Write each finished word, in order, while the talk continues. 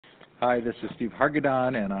Hi, this is Steve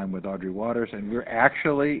Hargadon, and I'm with Audrey Waters, and we're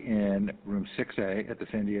actually in room 6A at the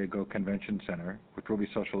San Diego Convention Center, which will be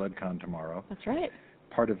Social EdCon tomorrow. That's right.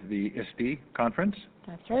 Part of the ISTE conference.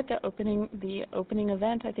 That's right, the opening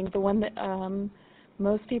event. I think the one that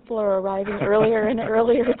most people are arriving earlier and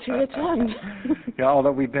earlier to attend. Yeah,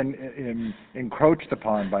 although we've been encroached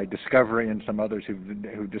upon by Discovery and some others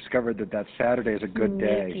who discovered that Saturday is a good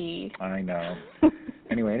day. I know.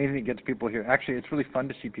 Anyway, anything that gets people here. Actually, it's really fun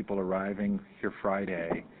to see people arriving here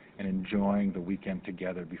Friday and enjoying the weekend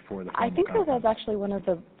together before the I think conference. that that's actually one of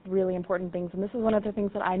the really important things, and this is one of the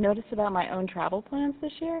things that I noticed about my own travel plans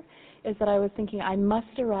this year, is that I was thinking I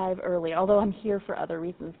must arrive early, although I'm here for other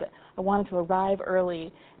reasons, but I wanted to arrive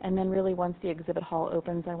early, and then really once the exhibit hall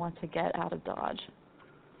opens, I want to get out of Dodge.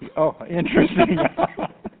 Oh, interesting.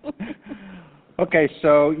 Okay,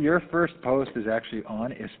 so your first post is actually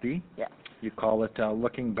on ISTE. Yes. You call it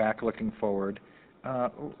Looking Back, Looking Forward.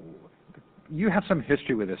 You have some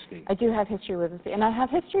history with ISTE. I do have history with ISTE, and I have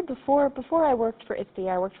history before I worked for ISTE.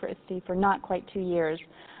 I worked for ISTE for not quite 2 years.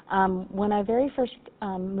 When I very first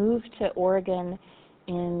moved to Oregon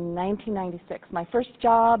in 1996, my first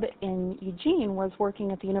job in Eugene was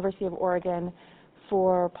working at the University of Oregon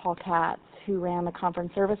for Paul Katz, who ran the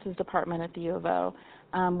Conference Services Department at the U of O,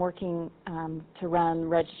 working to run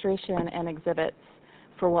registration and exhibits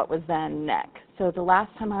for what was then NEC. So the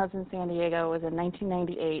last time I was in San Diego was in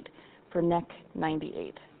 1998 for NEC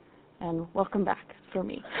 98. And welcome back for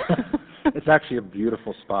me. It's actually a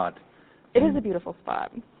beautiful spot. It is a beautiful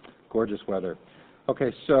spot. Gorgeous weather.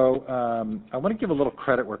 Okay, so I want to give a little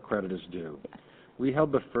credit where credit is due. Yes. We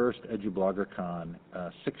held the first EduBloggerCon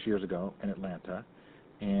 6 years ago in Atlanta,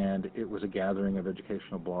 and it was a gathering of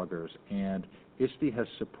educational bloggers. And ISTE has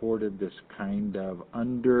supported this kind of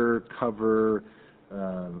undercover,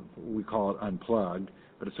 we call it unplugged,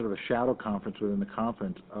 but it's sort of a shadow conference within the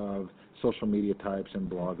conference of social media types and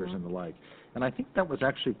bloggers and the like. And I think that was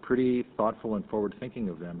actually pretty thoughtful and forward-thinking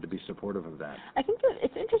of them to be supportive of that. I think that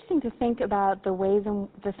it's interesting to think about the ways and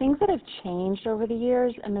the things that have changed over the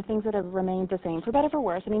years and the things that have remained the same, for better or for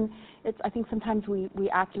worse. I mean, I think sometimes we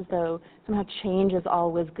act as though somehow change is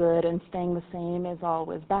always good and staying the same is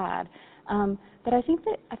always bad. But I think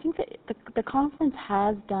that the conference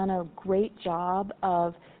has done a great job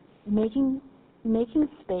of making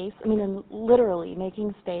space, and literally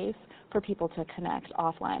making space for people to connect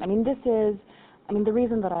offline. I mean, the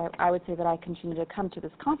reason that I would say that I continue to come to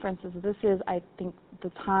this conference is this is, I think, the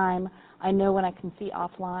time I know when I can see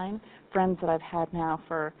offline friends that I've had now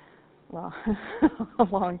for, well, a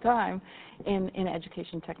long time in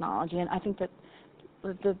education technology. And I think that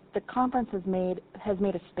the conference has made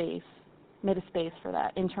a space for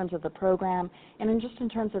that in terms of the program and in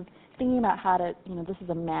terms of thinking about how to, this is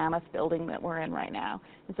a mammoth building that we're in right now,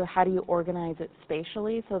 and so how do you organize it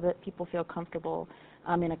spatially so that people feel comfortable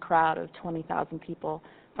in a crowd of 20,000 people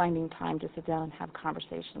finding time to sit down and have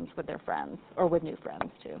conversations with their friends or with new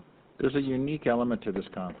friends too. There's a unique element to this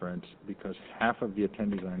conference because half of the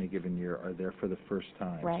attendees on any given year are there for the first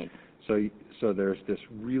time. Right. So there's this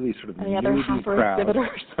really sort of and the other half are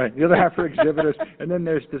exhibitors. Right. The other half are exhibitors, and then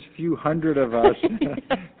there's this few hundred of us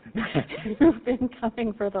who've been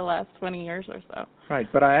coming for the last 20 years or so. Right,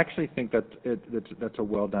 but I actually think that's a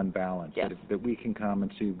well done balance. Yes. That we can come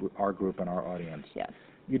and see our group and our audience. Yes.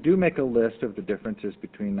 You do make a list of the differences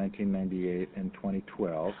between 1998 and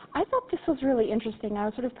 2012. I thought this was really interesting. I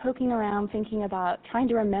was sort of poking around, thinking about, trying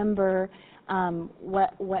to remember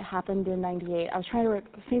what happened in '98. I was trying to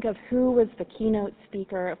think of who was the keynote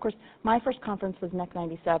speaker. Of course, my first conference was NEC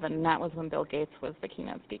 97, and that was when Bill Gates was the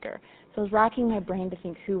keynote speaker. So I was racking my brain to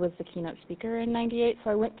think who was the keynote speaker in '98. So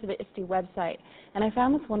I went to the ISTE website, and I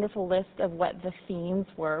found this wonderful list of what the themes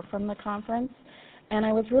were from the conference. And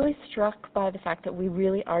I was really struck by the fact that we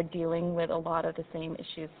really are dealing with a lot of the same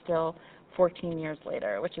issues still 14 years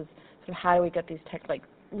later, which is sort of how do we get these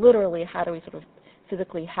literally how do we sort of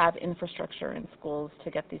physically have infrastructure in schools to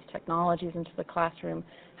get these technologies into the classroom?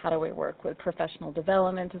 How do we work with professional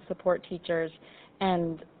development to support teachers?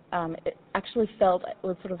 And it actually felt, it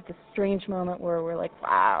was sort of this strange moment where we're like,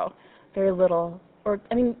 wow, very little,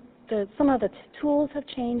 some of the tools have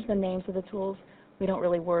changed, the names of the tools. We don't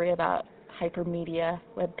really worry about hypermedia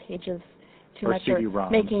web pages too much, or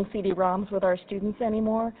making CD-ROMs with our students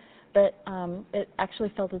anymore, but it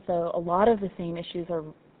actually felt as though a lot of the same issues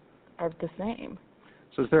are the same.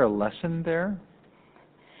 So is there a lesson there?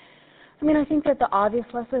 I think that the obvious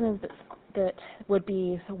lesson is that that would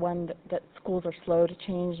be one that schools are slow to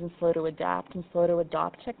change and slow to adapt and slow to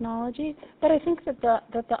adopt technology. But I think that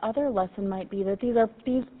the other lesson might be that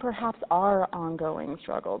these perhaps are ongoing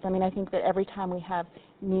struggles. I mean, I think that every time we have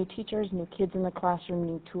new teachers, new kids in the classroom,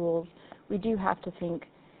 new tools, we do have to think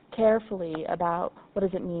carefully about what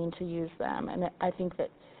does it mean to use them. And I think that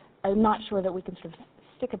I'm not sure that we can sort of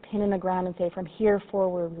stick a pin in the ground and say from here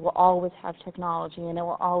forward we will always have technology and it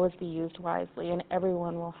will always be used wisely and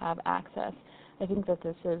everyone will have access. I think that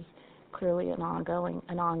this is clearly an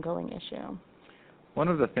ongoing issue. One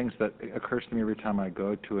of the things that occurs to me every time I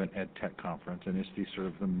go to an ed tech conference, and it's sort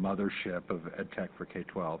of the mothership of ed tech for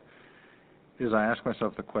K-12, is I ask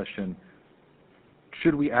myself the question,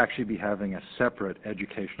 should we actually be having a separate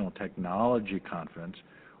educational technology conference,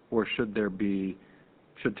 or should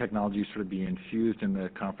technology sort of be infused in the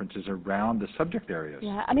conferences around the subject areas?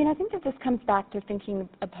 Yeah, I mean, I think that this comes back to thinking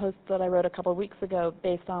a post that I wrote a couple of weeks ago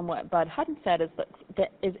based on what Bud Hutton said, is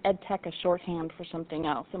that is ed tech a shorthand for something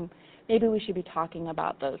else? And maybe we should be talking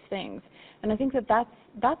about those things. And I think that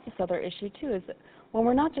that's this other issue too, is that when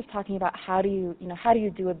we're not just talking about how do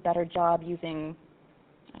you do a better job using,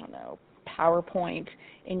 I don't know, PowerPoint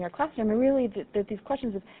in your classroom, and really these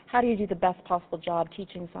questions of how do you do the best possible job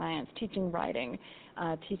teaching science, teaching writing,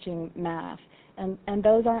 teaching math, and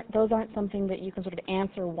those aren't something that you can sort of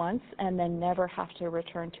answer once and then never have to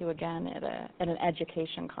return to again at an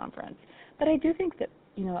education conference. But I do think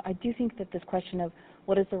that this question of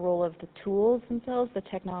what is the role of the tools themselves, the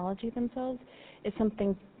technology themselves, is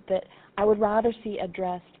something that I would rather see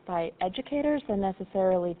addressed by educators than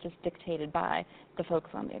necessarily just dictated by the folks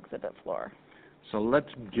on the exhibit floor. So let's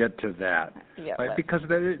get to that, Yeah, right? Because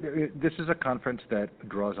this is a conference that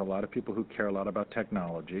draws a lot of people who care a lot about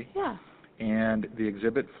technology. Yeah. And the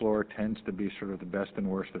exhibit floor tends to be sort of the best and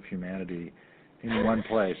worst of humanity in one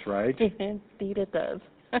place, right? Indeed it does.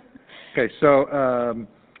 Okay, so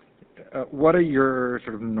what are your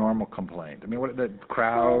sort of normal complaints? I mean, what the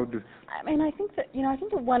crowd? Well, I mean, I think that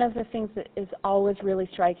one of the things that is always really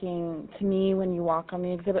striking to me when you walk on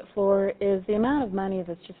the exhibit floor is the amount of money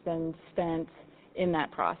that's just been spent in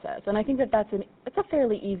that process. And I think that it's a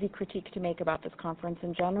fairly easy critique to make about this conference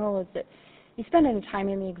in general, is that you spend any time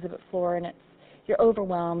in the exhibit floor and you're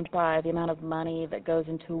overwhelmed by the amount of money that goes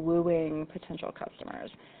into wooing potential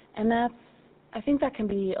customers. And I think that can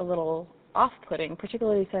be a little off-putting,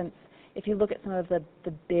 particularly since if you look at some of the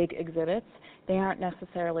big exhibits, they aren't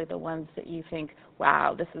necessarily the ones that you think,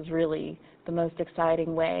 wow, this is really the most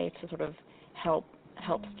exciting way to sort of help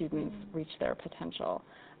students reach their potential.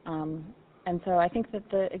 And so I think that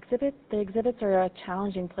the exhibits are a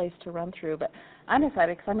challenging place to run through, but I'm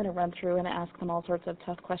excited because I'm going to run through and ask them all sorts of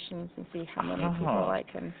tough questions and see how many people I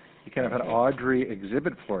can. You kind of an Audrey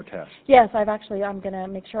exhibit floor test. Yes, I'm going to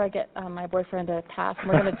make sure I get my boyfriend to pass. And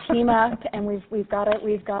we're going to team up, and we've got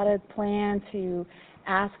a plan to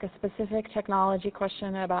ask a specific technology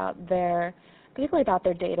question about particularly about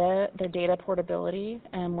their data portability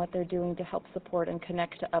and what they're doing to help support and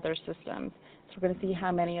connect to other systems. So we're going to see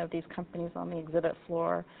how many of these companies on the exhibit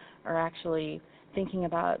floor are actually thinking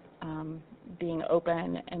about being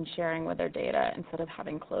open and sharing with their data instead of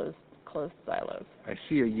having closed silos. I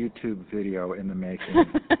see a YouTube video in the making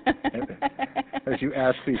as you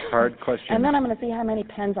ask these hard questions. And then I'm going to see how many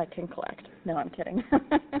pens I can collect. No, I'm kidding.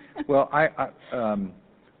 Well,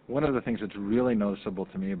 one of the things that's really noticeable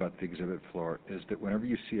to me about the exhibit floor is that whenever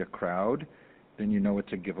you see a crowd, then you know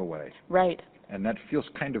it's a giveaway. Right. And that feels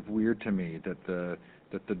kind of weird to me, that the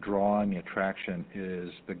draw and the attraction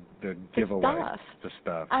is the giveaway, the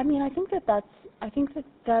stuff. I mean, I think that's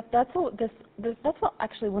what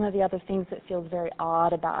actually one of the other things that feels very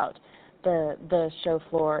odd about the show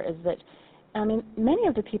floor is that, I mean, many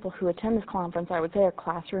of the people who attend this conference, I would say, are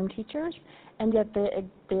classroom teachers, and yet the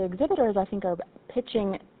exhibitors, I think, are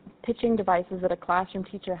pitching devices that a classroom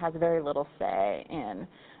teacher has very little say in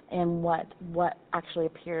what actually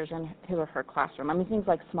appears in his or her classroom. I mean, things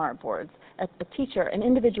like smart boards. An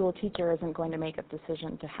individual teacher isn't going to make a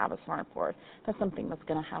decision to have a smart board. That's something that's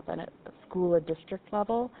going to happen at the school or district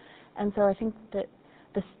level. And so I think that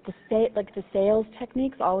the sales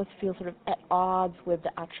techniques always feel sort of at odds with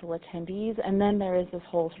the actual attendees, and then there is this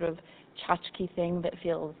whole sort of tchotchke thing that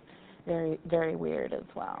feels very, very weird as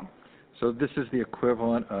well. So this is the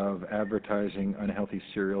equivalent of advertising unhealthy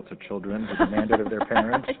cereal to children who demanded of their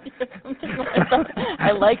parents?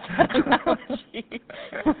 I like that analogy.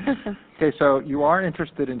 Okay, so you are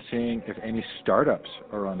interested in seeing if any startups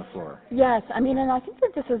are on the floor. Yes, I mean, and I think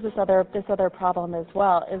that this is this other problem as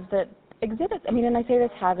well, is that exhibits, I mean, and I say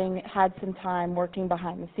this having had some time working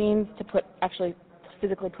behind the scenes to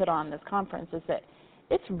physically put on this conference, is that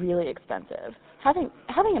it's really expensive. Having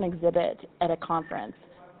an exhibit at a conference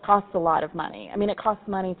costs a lot of money. I mean, it costs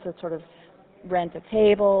money to sort of rent a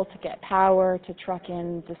table, to get power, to truck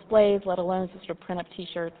in displays, let alone to sort of print up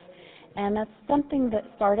T-shirts. And that's something that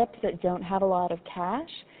startups that don't have a lot of cash,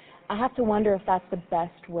 I have to wonder if that's the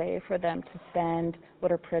best way for them to spend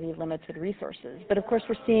what are pretty limited resources. But of course,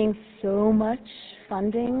 we're seeing so much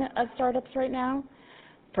funding of startups right now,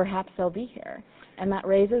 perhaps they'll be here. And that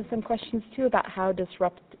raises some questions too about how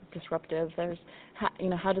disruptive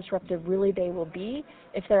how disruptive really they will be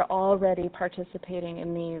if they're already participating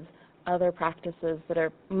in these other practices that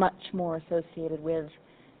are much more associated with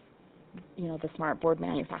the smart board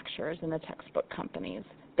manufacturers and the textbook companies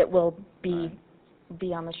that will be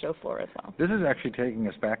on the show floor as well. This is actually taking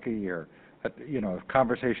us back a year,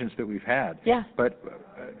 conversations that we've had. Yeah. But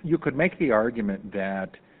you could make the argument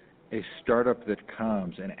that a startup that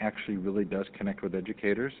comes and actually really does connect with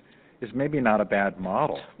educators is maybe not a bad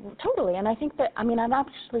model. Totally, and I think that, I'm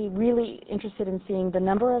actually really interested in seeing the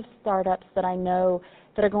number of startups that I know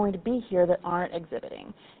that are going to be here that aren't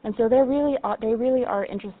exhibiting. And so they really are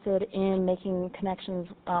interested in making connections,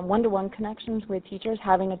 one-to-one connections with teachers,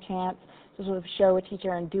 having a chance to sort of show a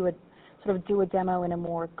teacher and do a demo in a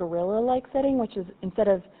more guerrilla-like setting, which is instead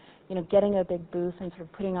of getting a big booth and sort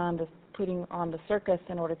of putting on the circus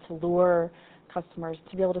in order to lure customers,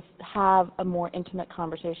 to be able to have a more intimate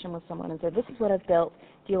conversation with someone and say, this is what I've built,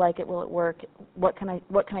 do you like it, will it work, what can I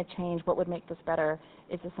change, what would make this better,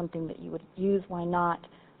 is this something that you would use, why not,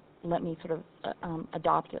 let me sort of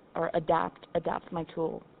adopt it or adapt my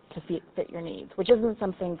tool to fit your needs, which isn't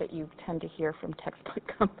something that you tend to hear from textbook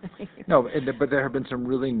companies. No, but there have been some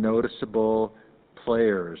really noticeable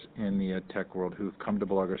players in the ed tech world who've come to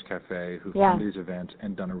Bloggers Cafe, who've come to these events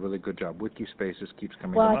and done a really good job. Wikispaces keeps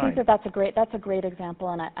coming to mind. Well, I think that's a great example,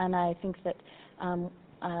 and I think that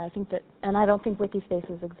and I don't think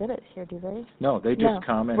Wikispaces exhibit here, do they? No, they just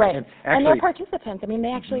come and right. and actually, and they're participants.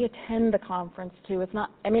 They actually attend the conference too. It's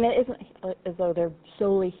not. It isn't as though they're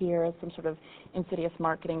solely here as some sort of insidious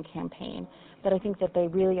marketing campaign. But I think that they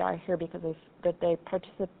really are here because they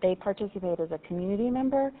participate as a community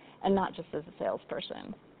member and not just as a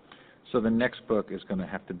salesperson. So the next book is going to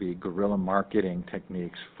have to be guerrilla marketing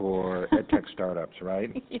techniques for ed tech startups,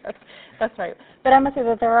 right? Yes, that's right. But I must say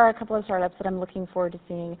that there are a couple of startups that I'm looking forward to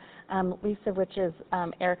seeing. Least of which is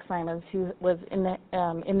Eric Simons, who was in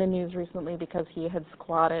the news recently because he had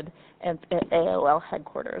squatted at AOL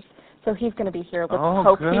headquarters. So he's going to be here. Let's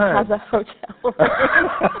hope good. He has a hotel room.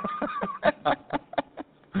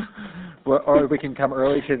 Well, or we can come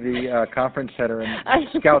early to the conference center and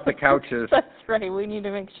scout the couches. That's right. We need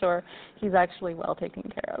to make sure he's actually well taken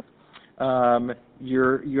care of.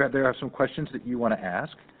 There are some questions that you want to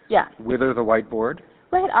ask. Yeah. Wither the whiteboard.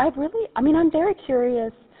 Right. I'm very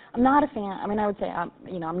curious. I'm not a fan. I would say I'm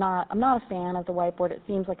not a fan of the whiteboard. It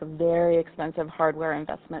seems like a very expensive hardware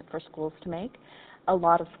investment for schools to make. A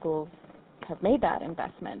lot of schools have made that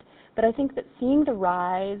investment. But I think that seeing the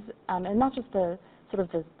rise, and not just the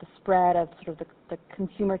spread of the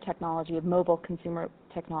consumer technology, of mobile consumer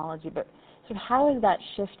technology, but sort of how has that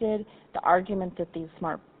shifted the argument that these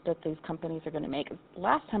companies are going to make?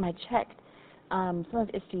 Last time I checked, some of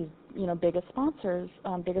ISTE's biggest sponsors,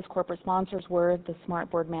 biggest corporate sponsors were the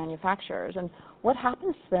smartboard manufacturers. And what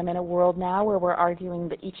happens to them in a world now where we're arguing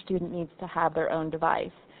that each student needs to have their own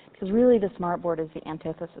device? Because really the smartboard is the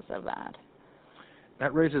antithesis of that.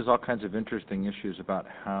 That raises all kinds of interesting issues about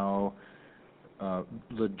how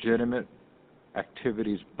legitimate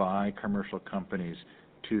activities by commercial companies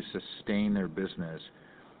to sustain their business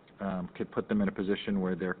could put them in a position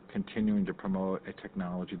where they're continuing to promote a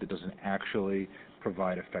technology that doesn't actually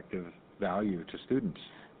provide effective value to students.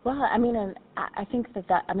 Well, and I think that's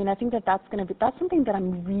something that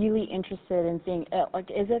I'm really interested in seeing.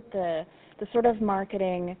 Is it the sort of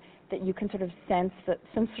marketing that you can sort of sense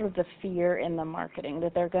sort of the fear in the marketing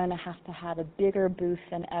that they're going to have a bigger booth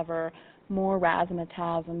than ever, more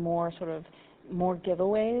razzmatazz and more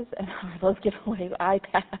giveaways, and those giveaways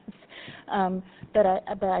iPads. But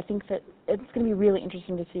I think that it's going to be really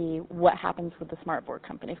interesting to see what happens with the smartboard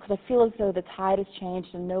companies, because I feel as though the tide has changed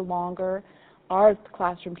and no longer are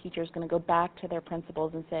classroom teachers going to go back to their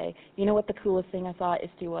principals and say, you know what, the coolest thing I saw at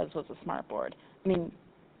ISTE was a smartboard.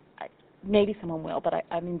 Maybe someone will, but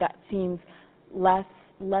that seems less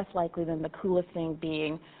likely than the coolest thing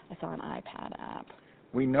being I saw an iPad app.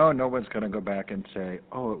 We know no one's going to go back and say,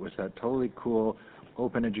 oh, it was that totally cool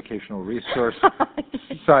open educational resource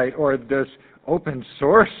site or this open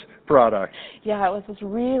source product. Yeah, it was this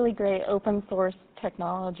really great open source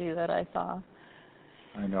technology that I saw.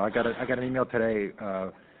 I know. I got an email today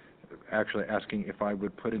actually asking if I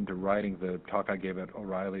would put into writing the talk I gave at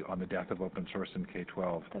O'Reilly on the death of open source in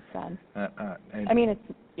K-12. That's sad. And I mean, it's,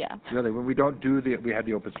 yeah. really, when we don't do we had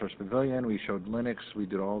the open source pavilion, we showed Linux, we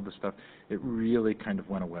did all this stuff. It really kind of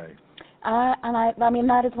went away. And I mean,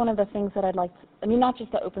 that is one of the things that I'd like to, I mean, not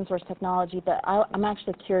just the open source technology, but I'm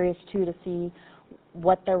actually curious, too, to see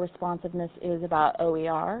what their responsiveness is about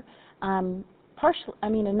OER. Partially, I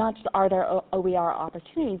mean, and not just are there OER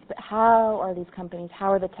opportunities, but how are these companies,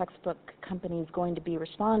 how are the textbook companies going to be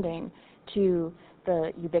responding to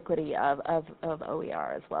the ubiquity of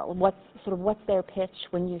OER as well? What's their pitch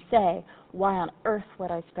when you say, why on earth would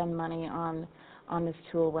I spend money on this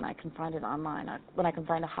tool when I can find it online, when I can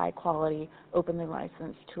find a high-quality, openly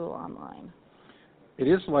licensed tool online? It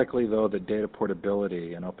is likely, though, that data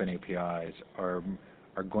portability and open APIs are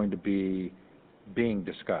going to be being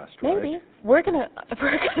discussed, right? Maybe we're gonna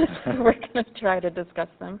try to discuss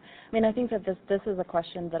them. I mean, I think that this is a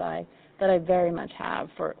question that I very much have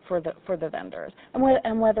for the vendors,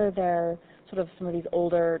 and whether they're sort of some of these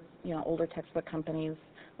older textbook companies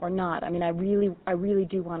or not. I mean, I really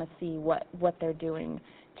do want to see what they're doing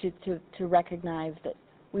to recognize that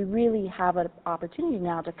we really have an opportunity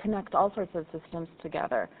now to connect all sorts of systems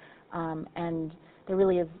together, and there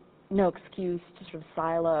really is no excuse to sort of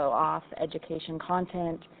silo off education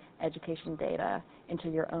content, education data into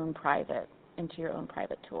your own private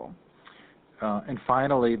tool. And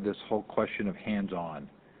finally, this whole question of hands-on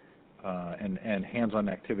and hands-on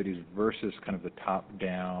activities versus kind of the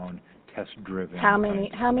top-down, test-driven. How many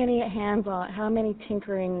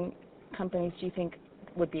tinkering companies do you think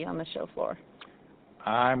would be on the show floor?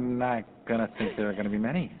 I'm not going to think there are going to be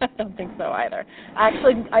many. I don't think so either.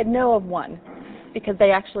 Actually, I know of one, because they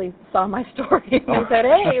actually saw my story and they said,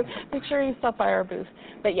 "Hey, make sure you stop by our booth."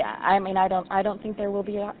 But yeah, I mean, I don't think there will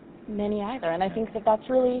be many either. And I think that's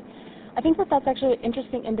actually an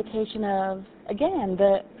interesting indication of, again,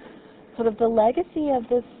 the sort of the legacy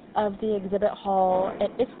of the exhibit hall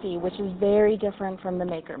at ISTE, which is very different from the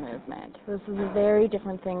maker movement. This is a very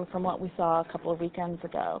different thing from what we saw a couple of weekends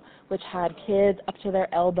ago, which had kids up to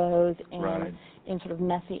their elbows in sort of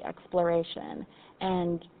messy exploration.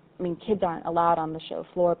 And I mean, kids aren't allowed on the show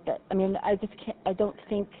floor, but I mean, I don't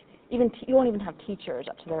think you won't even have teachers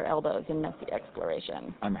up to their elbows in messy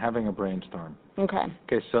exploration. I'm having a brainstorm. Okay.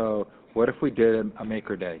 Okay, so what if we did a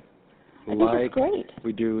Maker Day? I think that's great.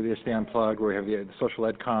 We do the ISTE Unplugged, where we have the social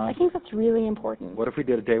ed con. I think that's really important. What if we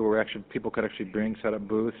did a day where people could actually set up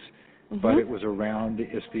booths, but it was around the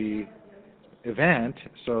ISTE event,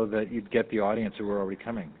 so that you'd get the audience who were already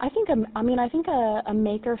coming? I think a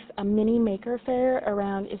mini maker fair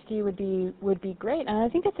around ISTE would be great, and I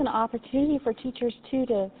think it's an opportunity for teachers too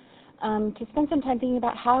to spend some time thinking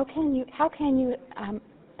about how can you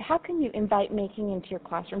invite making into your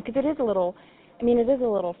classroom, because it is a little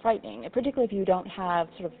frightening, particularly if you don't have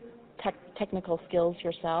sort of technical skills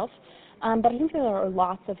yourself. But I think there are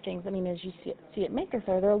lots of things, I mean, as you see at Maker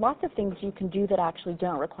Faire, there are lots of things you can do that actually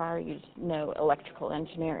don't require you to know electrical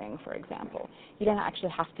engineering, for example. You don't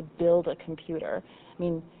actually have to build a computer. I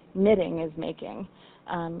mean, knitting is making.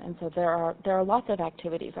 And so there are lots of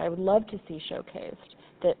activities I would love to see showcased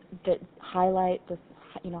that highlight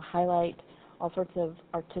all sorts of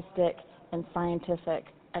artistic and scientific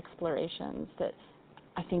explorations that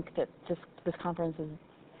I think that this conference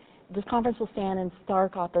will stand in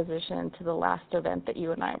stark opposition to the last event that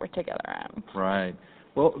you and I were together at. Right.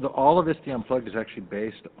 Well, all of ISTE Unplugged is actually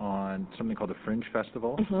based on something called the Fringe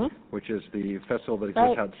Festival, which is the festival that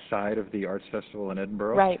exists outside of the Arts Festival in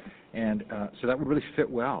Edinburgh. Right. And so that would really fit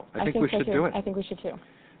well. I think we should do it. I think we should too.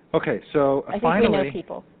 Okay, so I finally, think we know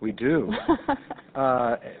people. We do.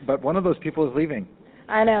 But one of those people is leaving.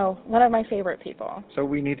 I know, one of my favorite people. So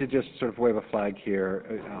we need to just sort of wave a flag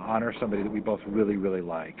here, honor somebody that we both really, really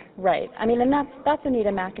like. Right. I mean, and that's Anita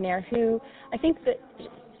McInerney, who I think that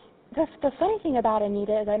the funny thing about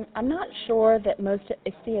Anita is I'm not sure that most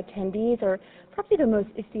ISTE attendees, or probably the most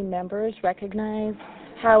ISTE members, recognize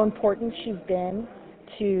how important she's been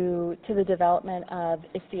to the development of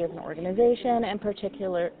ISTE as an organization, and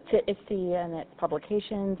particular to ISTE and its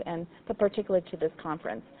publications, but particularly to this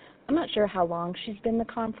conference. I'm not sure how long she's been the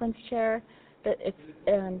conference chair, but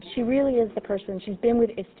she really is the person. She's been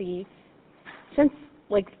with ISTE since,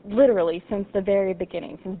 literally since the very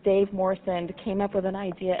beginning, since Dave Morrison came up with an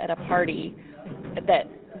idea at a party that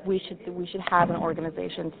we should have an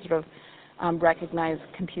organization to sort of recognize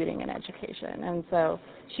computing and education. And so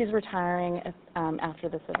she's retiring after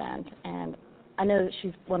this event, and I know that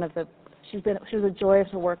she was a joy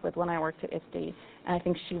to work with when I worked at ISTE, and I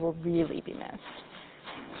think she will really be missed.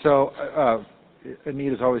 So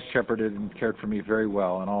Anita's always shepherded and cared for me very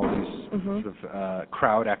well in all these sort of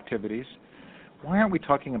crowd activities. Why aren't we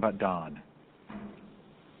talking about Don?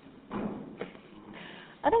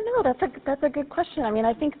 I don't know. That's a good question. I mean,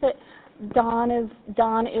 I think that Don is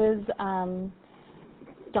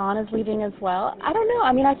leaving as well. I don't know.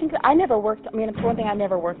 I mean, I think that I never worked. I mean, for one thing, I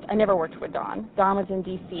never worked with Don. Don was in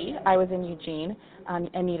D.C. I was in Eugene.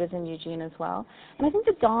 Anita's in Eugene as well. And I think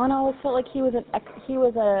that Don always felt like he was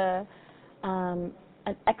an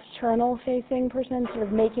external-facing person, sort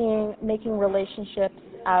of making relationships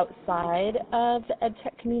outside of the ed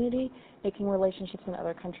tech community, making relationships in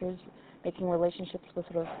other countries, making relationships with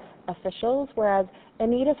sort of officials, whereas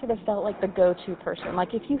Anita sort of felt like the go-to person.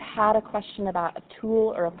 Like if you had a question about a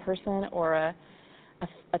tool or a person or a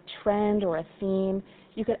trend or a theme,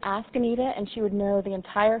 you could ask Anita and she would know the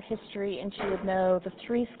entire history and she would know the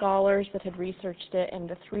 3 scholars that had researched it and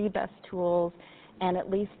the 3 best tools and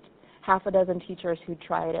at least half a dozen teachers who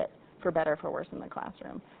tried it for better or for worse in the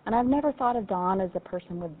classroom. And I've never thought of Don as a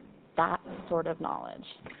person with that sort of knowledge.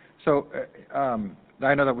 So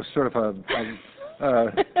I know that was sort of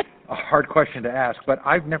a hard question to ask, but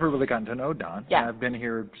I've never really gotten to know Don. Yeah. I've been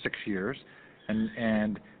here 6 years,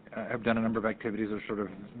 and I've done a number of activities that are sort of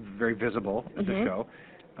very visible at the show.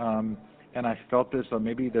 And I felt as though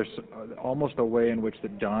maybe there's almost a way in which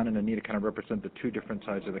that Don and Anita kind of represent the 2 different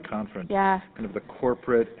sides of the conference. Yeah. Kind of the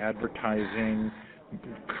corporate advertising,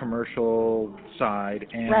 commercial side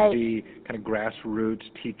and the kind of grassroots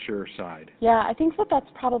teacher side. Yeah, I think that that's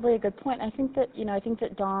probably a good point. I think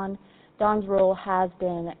that Don's role has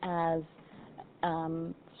been as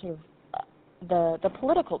sort of the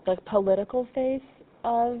political face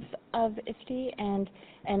of ISTE, and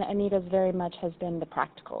Anita's very much has been the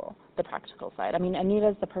practical side. I mean,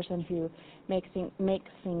 Anita's the person who makes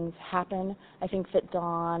things happen. I think that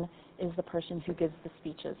Don is the person who gives the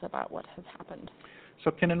speeches about what has happened. So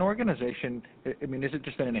can an organization, I mean, is it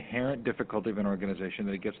just an inherent difficulty of an organization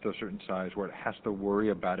that it gets to a certain size where it has to worry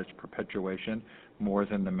about its perpetuation more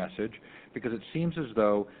than the message? Because it seems as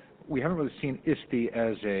though we haven't really seen ISTE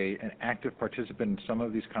as an active participant in some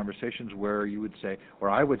of these conversations where you would say, or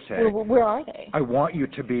I would say, where are they? I want you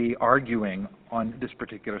to be arguing on this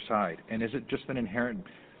particular side. And is it just an inherent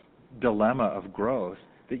dilemma of growth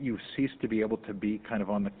that you cease to be able to be kind of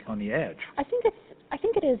on the edge? I think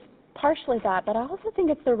it is partially that, but I also think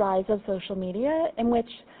it's the rise of social media, in which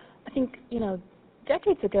I think,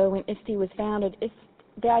 decades ago when ISTE was founded,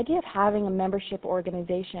 the idea of having a membership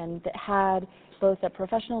organization that had both a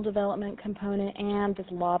professional development component and this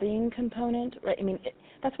lobbying component, right? I mean,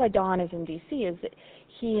 that's why Don is in D.C., is that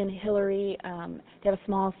he and Hillary, they have a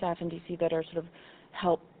small staff in D.C. that are sort of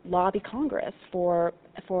help lobby Congress for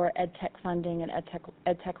ed tech funding and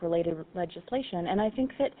ed tech related legislation. And I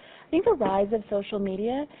think the rise of social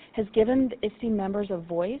media has given the ISTE members a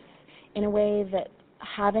voice in a way that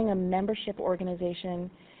having a membership organization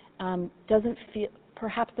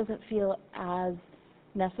perhaps doesn't feel as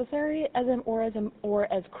necessary or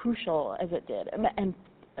as crucial as it did, and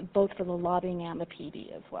both for the lobbying and the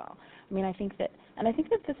PD as well. I mean, I think that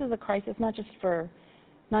this is a crisis not just for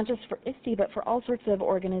ISTE, but for all sorts of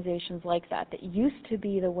organizations like that used to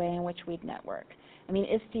be the way in which we'd network. I mean,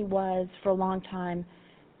 ISTE was, for a long time,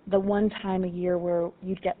 the one time a year where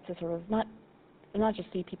you'd get to sort of not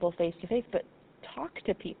just see people face to face, but talk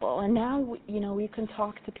to people. And now, we can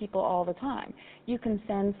talk to people all the time. You can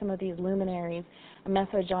send some of these luminaries a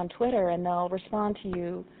message on Twitter, and they'll respond to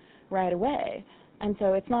you right away. And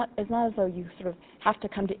so it's not as though you sort of have to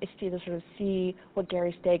come to ISTE to sort of see what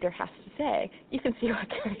Gary Stager has to say. You can see what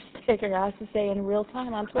Gary Stager has to say in real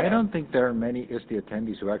time on Twitter. I don't think there are many ISTE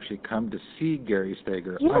attendees who actually come to see Gary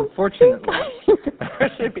Stager. You don't Unfortunately,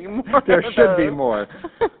 there should be more. There should be more.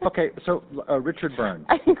 Okay, so Richard Byrne.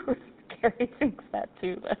 I think Gary thinks that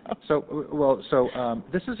too, though. So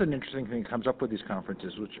this is an interesting thing that comes up with these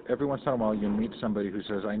conferences, which every once in a while you meet somebody who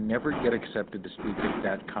says, I never get accepted to speak at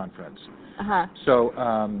that conference. So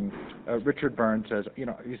Richard Byrne says,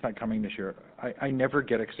 he's not coming this year. I never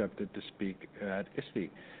get accepted to speak at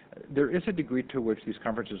ISTE. There is a degree to which these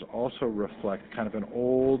conferences also reflect kind of an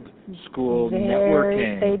old school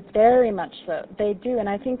networking. They very much so. They do, and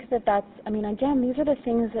I think that's, again, these are the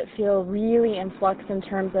things that feel really in flux in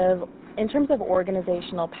terms of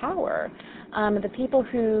organizational power. The people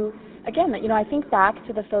who, again, I think back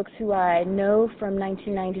to the folks who I know from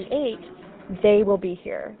 1998, they will be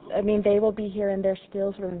here. They will be here, and they're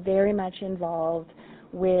still sort of very much involved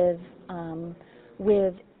with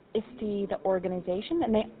ISTE, the organization,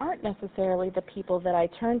 and they aren't necessarily the people that I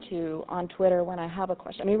turn to on Twitter when I have a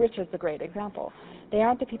question. Richard's a great example. They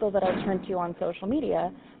aren't the people that I turn to on social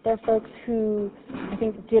media. They're folks who I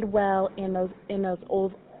think did well in those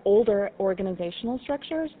older organizational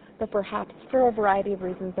structures, but perhaps for a variety of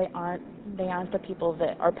reasons they aren't the people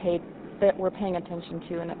that we're paying attention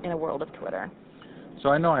to in a world of Twitter. So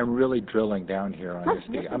I know I'm really drilling down here on this,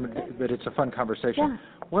 but it's a fun conversation. Yeah.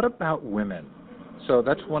 What about women? So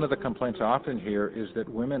that's one of the complaints I often hear, is that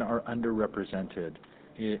women are underrepresented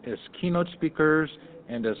as keynote speakers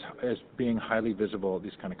and as being highly visible at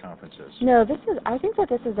these kind of conferences. No, I think that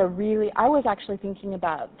this is I was actually thinking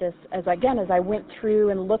about this as I went through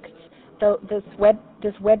and looked this web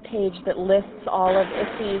page that lists all of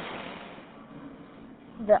ISTE's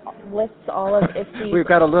We've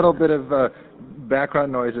got a little bit of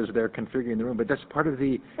background noises there configuring the room, but that's part of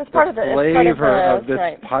the flavor of this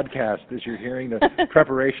podcast, as you're hearing the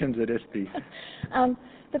preparations at ISTE.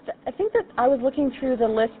 But I think that I was looking through the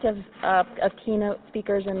list of keynote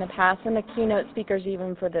speakers in the past, and the keynote speakers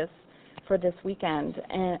even for this weekend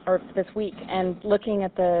or this week, and looking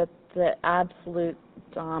at the absolute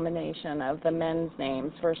domination of the men's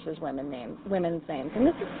names versus women's names. And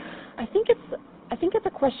this is, I think it's a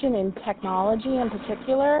question in technology in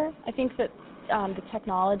particular. I think that the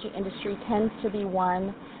technology industry tends to be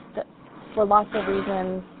one that, for lots of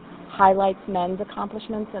reasons, highlights men's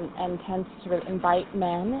accomplishments and tends to sort of invite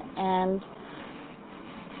men, and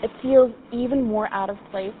it feels even more out of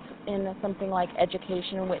place in something like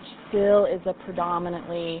education, which still is a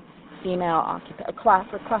predominantly female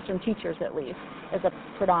classroom teachers at least, is a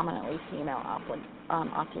predominantly female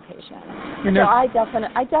occupation. So I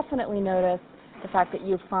definitely notice the fact that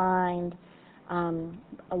you find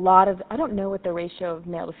a lot of, I don't know what the ratio of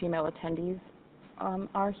male to female attendees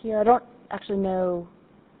are here. I don't actually know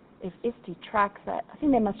if ISTE tracks that. I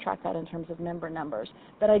think they must track that in terms of member numbers.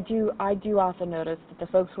 But I do often notice that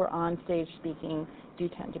the folks who are on stage speaking do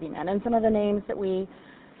tend to be men. And some of the names that we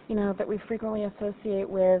frequently associate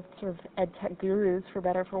with sort of ed tech gurus, for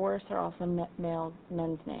better or for worse, are also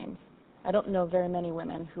men's names. I don't know very many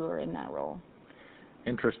women who are in that role.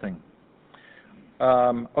 Interesting.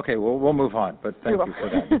 Okay, well, we'll move on, but thank you for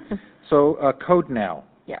that. So Code Now.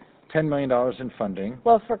 Yes. $10 million in funding.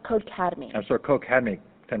 Well, for Codecademy. I'm sorry, Codecademy,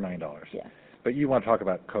 $10 million. Yes. But you want to talk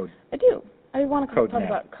about Code. I do. I want to talk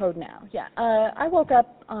about Code Now. Yeah. I woke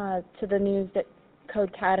up to the news that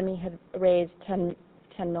Codecademy had raised $10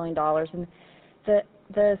 million, and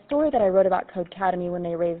the story that I wrote about Codecademy when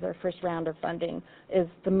they raised their first round of funding is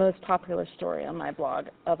the most popular story on my blog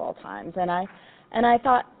of all times. And I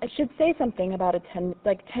thought I should say something about $10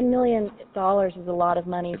 million is a lot of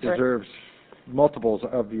money. It deserves multiples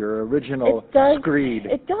of your original screed.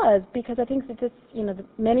 It does, because I think that this,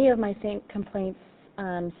 many of my complaints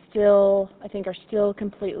are still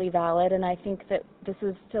completely valid, and I think that this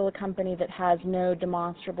is still a company that has no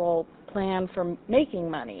demonstrable plan for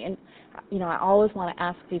making money. And I always want to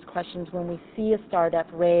ask these questions when we see a startup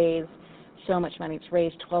raise so much money. It's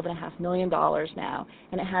raised $12.5 million now,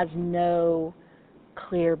 and it has no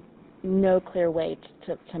clear way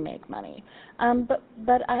to make money. But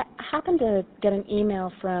I happened to get an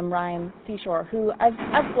email from Ryan Seashore, who I've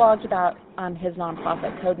blogged about his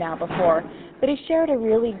nonprofit Code Now before, but he shared a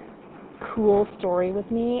really cool story with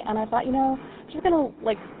me, and I thought, just gonna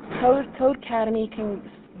Codecademy can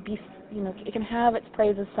be, it can have its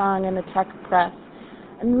praises sung in the tech press.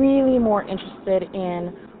 I'm really more interested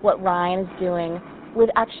in what Ryan is doing with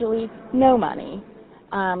actually no money,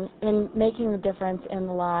 in making the difference in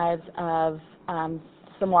the lives of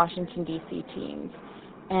some Washington, D.C. teens.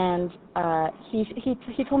 And he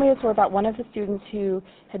told me a story about one of the students who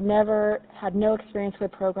had no experience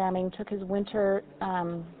with programming, took his winter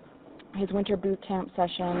boot camp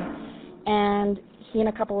session, and he and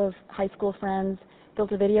a couple of high school friends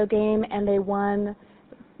built a video game, and they won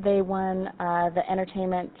the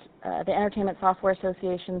Entertainment Software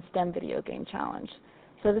Association STEM Video Game Challenge.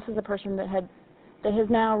 So this is a person that has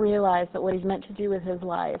now realized that what he's meant to do with his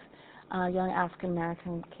life, a young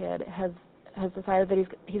African-American kid, has decided that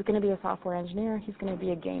he's going to be a software engineer, he's going to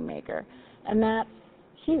be a game maker. And that's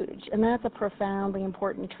huge, and that's a profoundly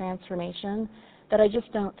important transformation that I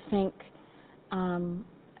just don't think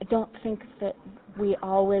that we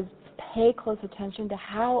always pay close attention to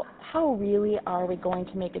how really are we going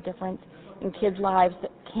to make a difference in kids' lives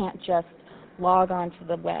that can't just log on to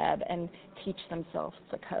the web and teach themselves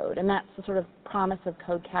the code. And that's the sort of promise of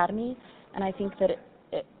Codecademy, and I think that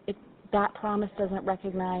that promise doesn't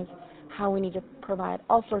recognize how we need to provide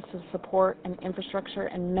all sorts of support and infrastructure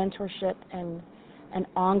and mentorship and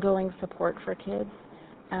ongoing support for kids.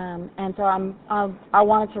 And so I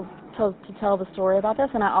wanted to tell the story about this,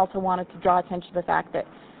 and I also wanted to draw attention to the fact that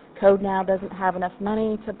Code Now doesn't have enough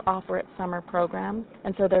money to offer its summer program,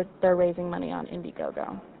 and so they're raising money on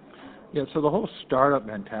Indiegogo. Yeah, so the whole startup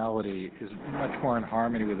mentality is much more in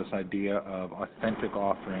harmony with this idea of authentic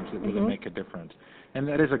offerings that really make a difference. And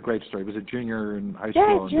that is a great story. He was a junior in high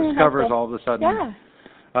school and discovers all of a sudden. Yeah.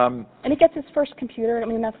 And he gets his first computer. I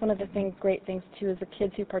mean, that's one of the great things too, is the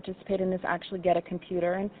kids who participate in this actually get a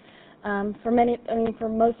computer. And for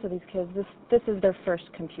most of these kids, this is their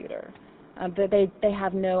first computer. They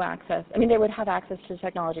have no access. I mean, they would have access to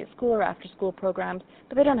technology at school or after-school programs,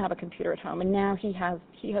 but they don't have a computer at home. And now he has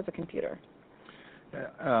a computer.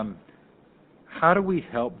 How do we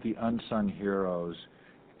help the unsung heroes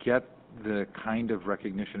get the kind of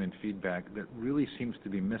recognition and feedback that really seems to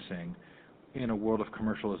be missing in a world of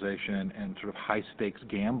commercialization and sort of high-stakes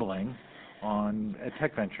gambling on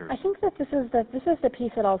tech ventures? I think that this is the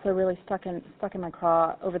piece that also really stuck in my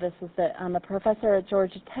craw over this, is that a professor at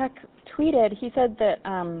Georgia Tech tweeted. He said that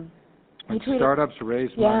when startups raise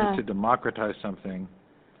money to democratize something,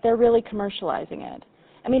 they're really commercializing it.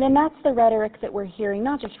 I mean, and that's the rhetoric that we're hearing,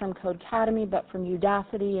 not just from Codecademy, but from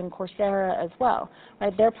Udacity and Coursera as well.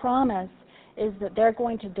 Right? Their promise is that they're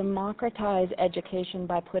going to democratize education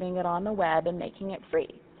by putting it on the web and making it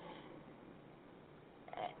free.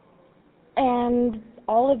 And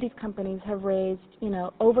all of these companies have raised,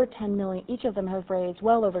 over $10 million. Each of them have raised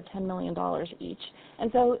well over $10 million each.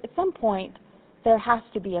 And so at some point, there has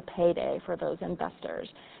to be a payday for those investors.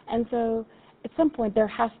 And so at some point,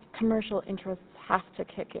 commercial interests have to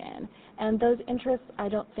kick in. And those interests, I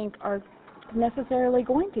don't think, are necessarily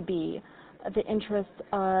going to be the interests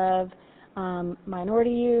of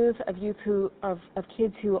minority youth, of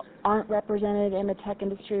kids who aren't represented in the tech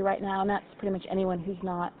industry right now, and that's pretty much anyone who's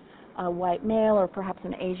not a white male or perhaps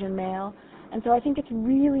an Asian male. And so I think it's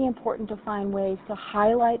really important to find ways to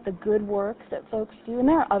highlight the good work that folks do. And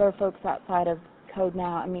there are other folks outside of Code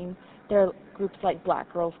Now. I mean, there are groups like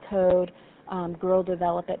Black Girls Code, Girl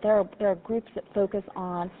Develop It. There are groups that focus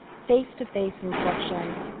on face-to-face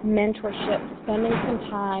instruction, mentorship, spending some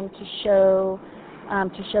time to show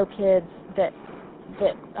kids that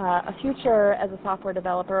a future as a software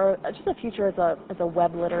developer, or just a future as a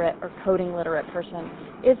web literate or coding literate person,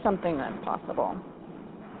 is something that's possible.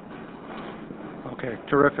 Okay,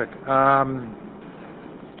 terrific.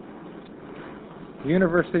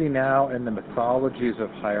 University Now and the Mythologies of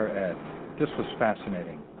Higher Ed. This was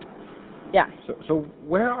fascinating. Yeah. So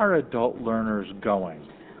where are adult learners going?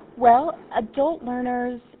 Well, adult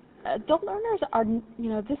learners are,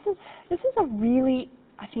 this is a really,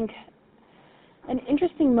 I think, an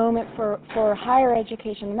interesting moment for higher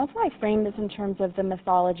education, and that's why I frame this in terms of the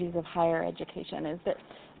mythologies of higher education, is that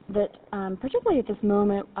particularly at this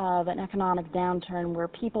moment of an economic downturn where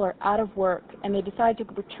people are out of work and they decide to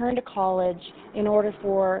return to college in order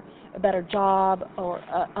for a better job or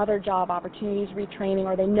other job opportunities, retraining,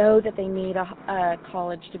 or they know that they need a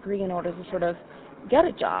college degree in order to sort of get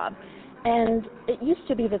a job. And it used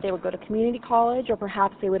to be that they would go to community college, or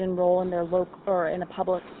perhaps they would enroll in their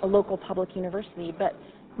a local public university. But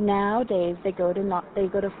nowadays they go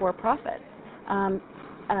to for-profit.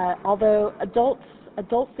 Although adults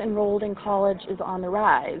enrolled in college is on the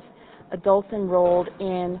rise, adults enrolled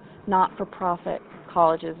in not-for-profit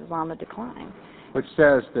colleges is on the decline. Which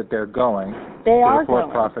says that they're going to the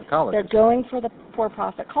for-profit colleges. They're going for the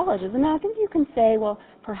for-profit colleges. And I think you can say, well,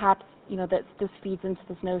 perhaps that this feeds into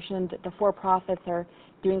this notion that the for-profits are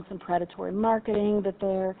doing some predatory marketing, that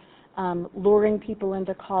they're luring people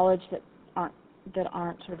into college that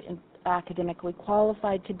aren't sort of academically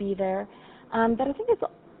qualified to be there. But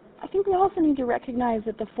I think we also need to recognize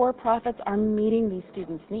that the for-profits are meeting these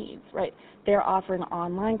students' needs, right? They're offering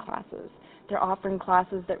online classes. They're offering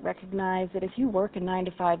classes that recognize that if you work a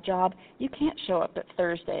 9-to-5 job, you can't show up at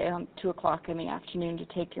Thursday at 2 o'clock in the afternoon to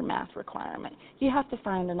take your math requirement. You have to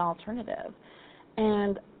find an alternative.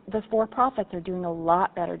 And the for-profits are doing a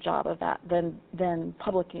lot better job of that than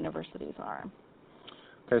public universities are.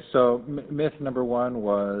 Okay, so myth number one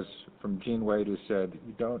was from Gene Wade, who said,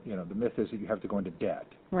 the myth is that you have to go into debt.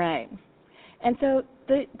 Right. And so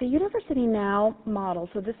the University Now model,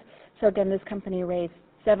 so again, this company raised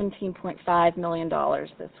 $17.5 million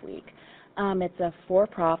this week. It's a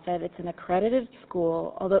for-profit. It's an accredited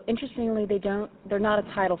school, although interestingly they're not a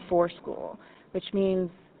Title IV school, which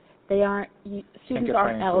means students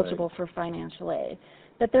aren't eligible for financial aid.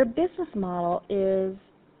 But their business model is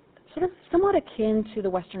sort of somewhat akin to the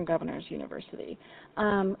Western Governors University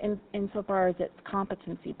insofar as it's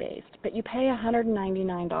competency-based. But you pay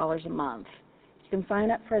 $199 a month. You can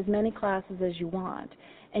sign up for as many classes as you want,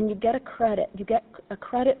 and you get a credit. You get a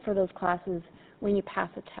credit for those classes when you pass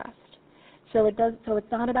a test. So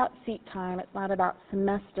it's not about seat time. It's not about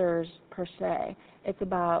semesters per se. It's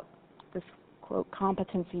about this quote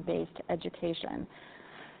competency-based education.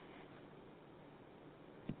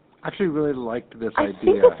 I actually really liked this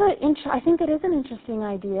idea. I think it is an interesting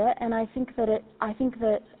idea, and I think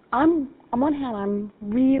that on one hand I'm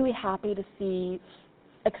really happy to see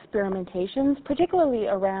experimentations, particularly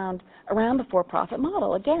around the for-profit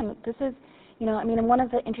model. Again, this is, and one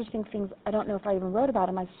of the interesting things, I don't know if I even wrote about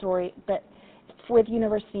in my story, but with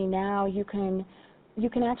University Now, you can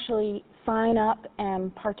actually sign up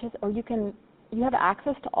and participate, or you have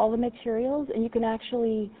access to all the materials, and you can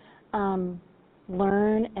actually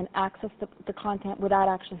learn and access the content without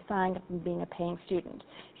actually signing up and being a paying student.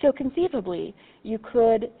 So conceivably, you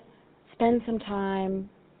could spend some time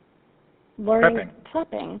learning,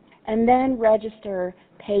 prepping, and then register,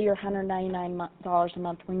 pay your $199 a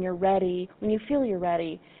month when you're ready, when you feel you're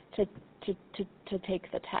ready to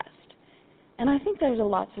take the test. And I think there's a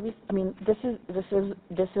lot to this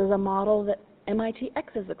is a model that MITx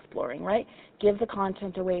is exploring, right? Give the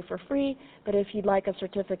content away for free, but if you'd like a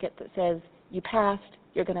certificate that says you passed,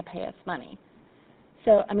 you're going to pay us money.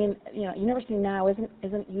 So, University Now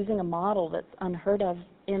isn't using a model that's unheard of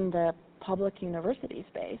in the public university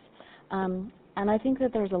space. And I think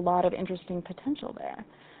that there's a lot of interesting potential there.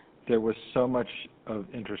 There was so much of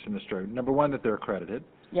interest in the story. Number one, that they're accredited.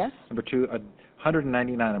 Yes. Number two,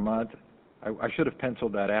 $199 a month. I should have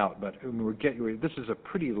penciled that out, but this is a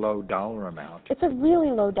pretty low dollar amount. It's a really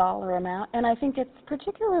low dollar amount, and I think it's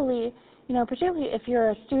particularly if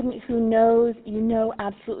you're a student who knows,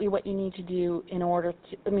 absolutely what you need to do in order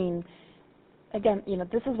to, again,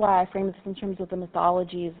 this is why I frame this in terms of the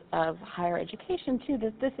mythologies of higher education too.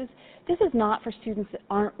 That this is not for students that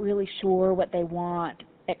aren't really sure what they want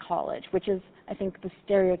at college, which is, I think, the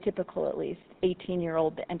stereotypical, at least,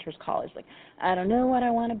 18-year-old that enters college. Like, I don't know what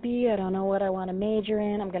I want to be. I don't know what I want to major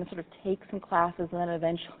in. I'm going to sort of take some classes and then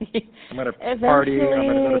eventually. I'm going to party. I'm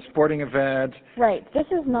going to go to sporting events. Right. This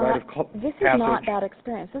is not that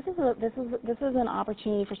experience. This is an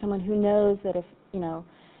opportunity for someone who knows that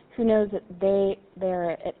who knows that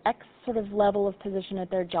they're at X sort of level of position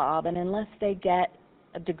at their job, and unless they get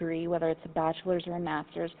a degree, whether it's a bachelor's or a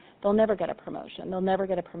master's, they'll never get a promotion. They'll never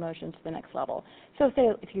get a promotion to the next level. So say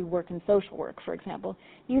if you work in social work, for example,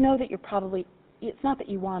 you know that you're probably, it's not that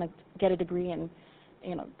you want to get a degree in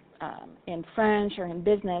French or in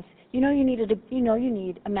business. You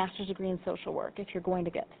need a master's degree in social work if you're going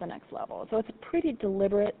to get to the next level. So it's a pretty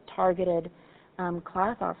deliberate, targeted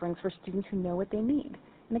class offerings for students who know what they need.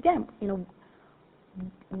 And again,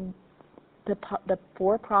 the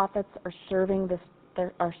for-profits are serving this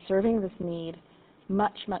need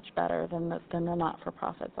much better than the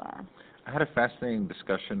not-for-profits are. I had a fascinating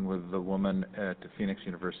discussion with the woman at Phoenix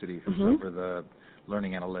University who's over the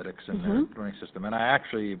learning analytics and their learning system, and I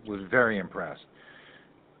actually was very impressed.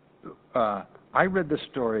 I read this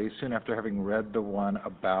story soon after having read the one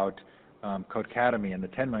about Codecademy and the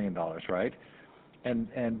 $10 million, right? And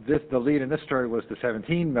the lead in this story was the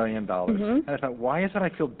 $17 million. And I thought, why is it I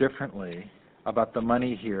feel differently about the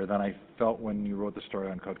money here than I felt when you wrote the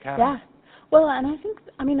story on Codecademy? Yeah. Well, and I think,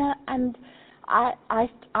 and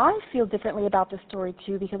I feel differently about this story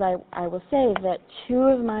too, because I will say that two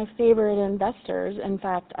of my favorite investors, in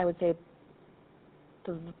fact, I would say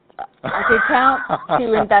I could count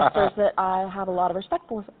two investors that I have a lot of respect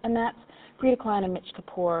for, and that's Greta Klein and Mitch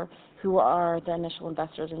Kapoor, who are the initial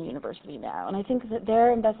investors in University Now. And I think that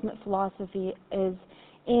their investment philosophy is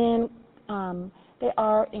they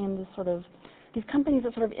are in the sort of, these companies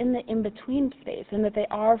are sort of in the in-between space, and that they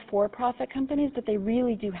are for-profit companies, but they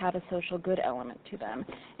really do have a social good element to them.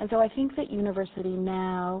 And so I think that University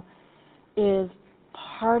Now is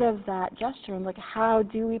part of that gesture, and like how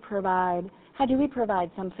do we provide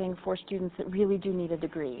something for students that really do need a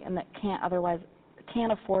degree and that can't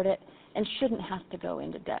afford it and shouldn't have to go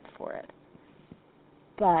into debt for it.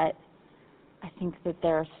 But I think that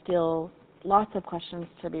there are still lots of questions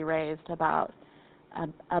to be raised about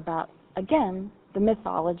again, the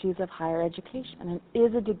mythologies of higher education. And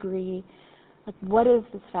is a degree, like what is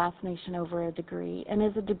this fascination over a degree? And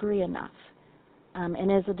is a degree enough?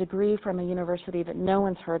 And is a degree from a university that no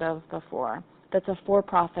one's heard of before, that's a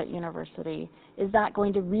for-profit university, is that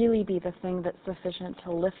going to really be the thing that's sufficient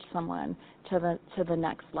to lift someone to the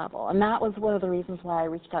next level? And that was one of the reasons why I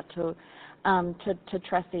reached out to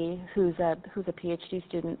Tressie, who's a PhD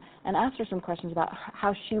student, and asked her some questions about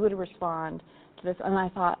how she would respond to this. And I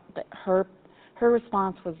thought that her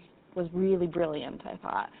response was really brilliant, I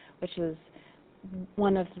thought, which is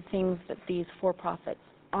one of the things that these for-profits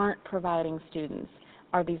aren't providing students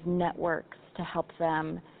are these networks to help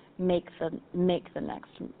them make the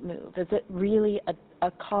next move? Is it really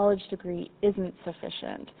a college degree isn't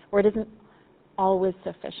sufficient, or it isn't always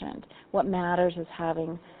sufficient? What matters is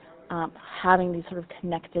having these sort of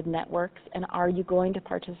connected networks, and are you going to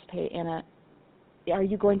participate are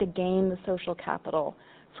you going to gain the social capital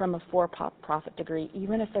from a for-profit degree,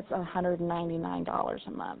 even if it's $199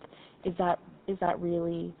 a month? Is that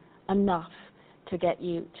really enough to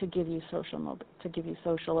give you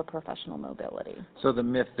social or professional mobility? So the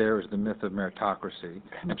myth there is the myth of meritocracy.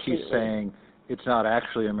 Completely. And she's saying it's not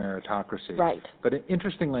actually a meritocracy. Right. But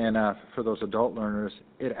interestingly enough, for those adult learners,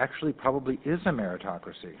 it actually probably is a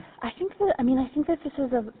meritocracy. I think that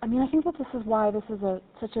this is why this is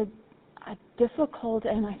such a difficult,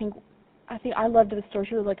 and I think I loved the story.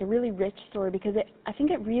 She was like a really rich story, because I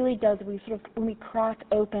think it really does. When we crack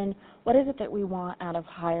open, what is it that we want out of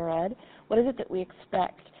higher ed? What is it that we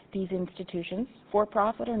expect these institutions,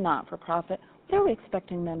 for-profit or not-for-profit, what are we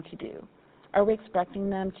expecting them to do? Are we expecting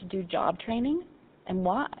them to do job training? And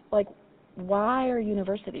why? Like, why are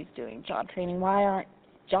universities doing job training? Why aren't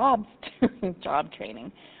jobs doing job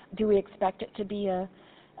training? Do we expect it to be a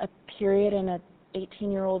period in a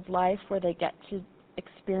 18-year-old's life where they get to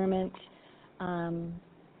experiment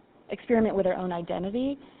with their own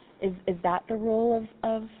identity? Is that the role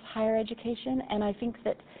of higher education? And I think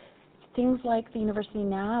that things like the university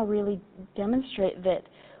now really demonstrate that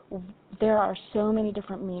there are so many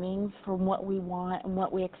different meanings for what we want and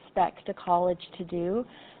what we expect a college to do,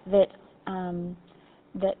 that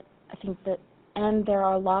I think that, and there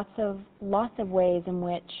are lots of ways in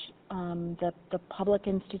which the public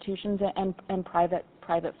institutions and private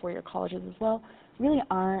four-year colleges as well really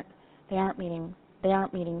aren't meeting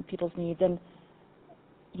people's needs. And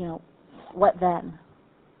what then?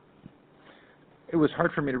 It was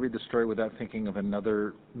hard for me to read the story without thinking of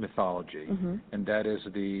another mythology, Mm-hmm. and that is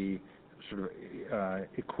the sort of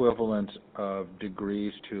equivalent of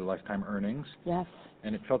degrees to lifetime earnings. Yes.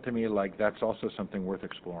 And it felt to me like that's also something worth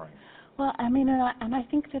exploring. Well, I mean, and I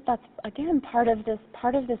think that that's again part of this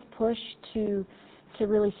push to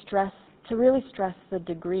really stress the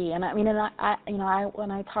degree. And I mean,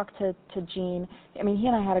 when I talked to Gene, I mean, he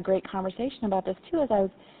and I had a great conversation about this too, as I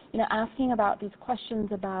was asking about these questions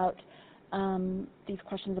about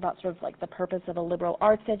sort of like the purpose of a liberal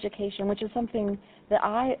arts education, which is something that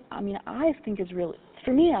I think is really,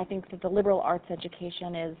 for me, I think that the liberal arts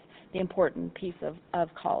education is the important piece of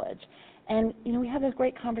college. And we had this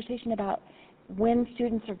great conversation about when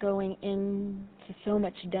students are going into so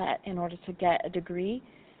much debt in order to get a degree,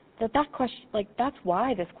 that question, like, that's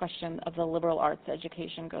why this question of the liberal arts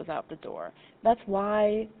education goes out the door. That's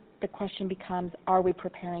why the question becomes, are we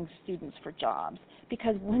preparing students for jobs?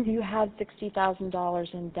 Because when you have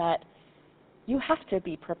 $60,000 in debt, you have to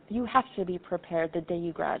be prepared the day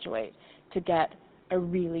you graduate to get a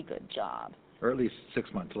really good job. Or at least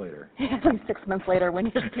 6 months later. 6 months later when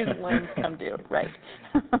your student loans come due, right.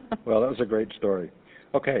 Well, that was a great story.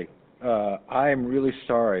 Okay, I am really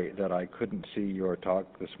sorry that I couldn't see your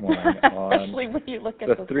talk this morning on Especially when you look at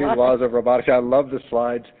the 3 laws of robotics. I love the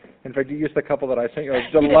slides. In fact, you used a couple that I sent you. I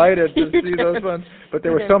was delighted to see those ones. But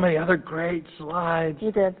there were so many other great slides.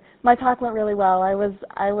 You did. My talk went really well. It was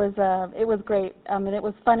great. And it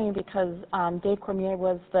was funny because Dave Cormier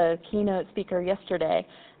was the keynote speaker yesterday,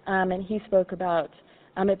 and he spoke about.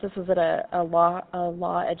 This was at a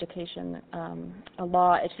law education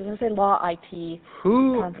IT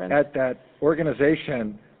Who conference. at that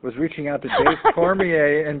organization was reaching out to Dave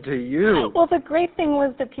Cormier and to you? Well, the great thing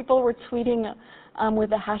was that people were tweeting with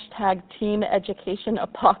the hashtag Team Education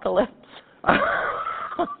Apocalypse.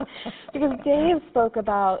 Because Dave spoke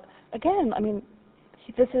about, again, I mean,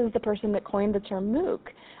 this is the person that coined the term MOOC.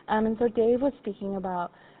 And so Dave was speaking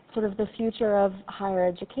about sort of the future of higher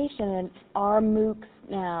education, and are MOOCs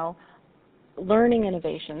now learning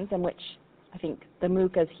innovations, in which I think the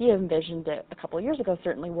MOOC as he envisioned it a couple of years ago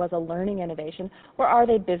certainly was a learning innovation, or are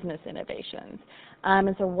they business innovations?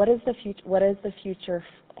 And so what does the future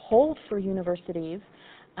hold for universities?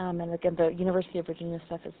 And again, the University of Virginia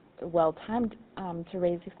stuff is well-timed to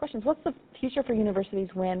raise these questions. What's the future for universities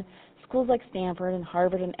when schools like Stanford and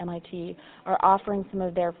Harvard and MIT are offering some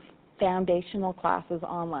of their foundational classes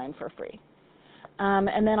online for free?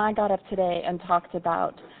 And then I got up today and talked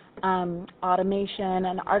about automation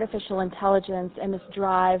and artificial intelligence and this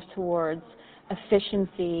drive towards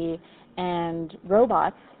efficiency and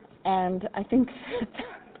robots. And I think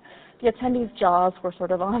the attendees' jaws were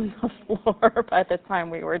sort of on the floor by the time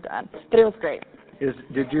we were done. But it was great.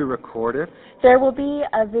 Did you record it? There will be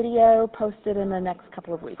a video posted in the next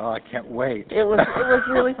couple of weeks. Oh, I can't wait. It was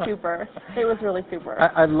really super. It was really super.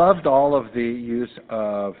 I loved all of the use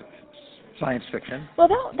of science fiction. Well,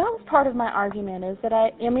 that was part of my argument, is that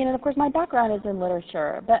I mean, and of course my background is in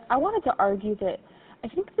literature, but I wanted to argue that I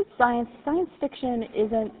think that science fiction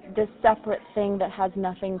isn't this separate thing that has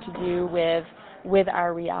nothing to do with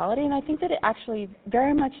our reality, and I think that it actually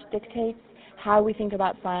very much dictates how we think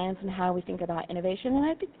about science and how we think about innovation, and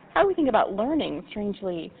I think how we think about learning,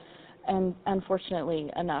 strangely and unfortunately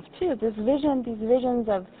enough too. These visions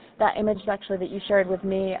of that image actually that you shared with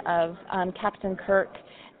me of Captain Kirk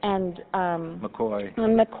and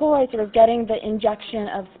McCoy sort of getting the injection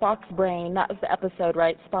of Spock's brain. That was the episode,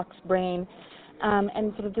 right? Spock's brain,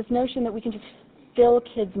 and sort of this notion that we can just fill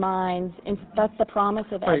kids' minds. And that's the promise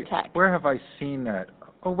of ed tech. Where have I seen that?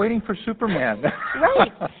 Oh, Waiting for Superman.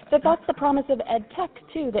 Right. That's the promise of ed tech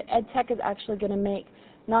too. That ed tech is actually going to make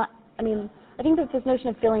I think that this notion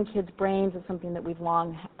of filling kids' brains is something that we've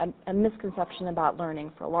long a misconception about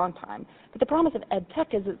learning for a long time. But the promise of ed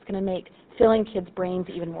tech is it's going to make filling kids' brains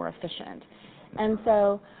even more efficient. And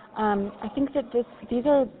so I think that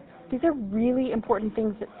these are really important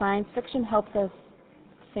things that science fiction helps us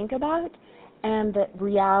think about, and that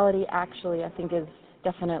reality actually I think is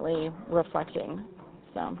definitely reflecting.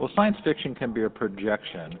 So. Well, science fiction can be a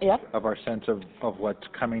projection of our sense of what's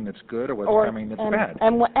coming that's good or what's coming that's bad.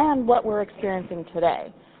 And what we're experiencing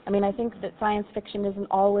today. I mean, I think that science fiction isn't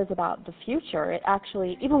always about the future. It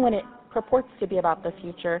actually, even when it purports to be about the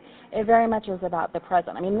future, it very much is about the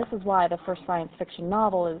present. I mean, this is why the first science fiction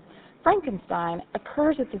novel is Frankenstein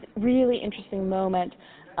occurs at this really interesting moment,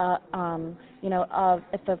 at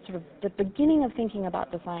the sort of the beginning of thinking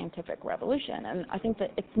about the scientific revolution. And I think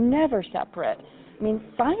that it's never separate. I mean,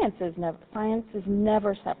 science is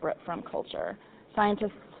never separate from culture.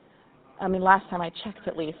 Scientists, I mean, last time I checked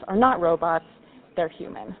at least, are not robots. They're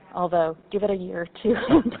human. Although, give it a year or two,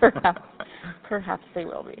 perhaps they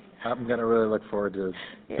will be. I'm going to really look forward to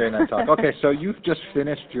hearing that talk. Okay, so you've just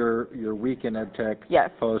finished your week in EdTech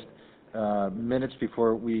post minutes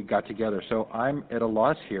before we got together. So I'm at a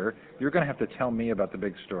loss here. You're going to have to tell me about the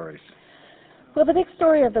big stories. Well, the big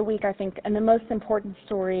story of the week, I think, and the most important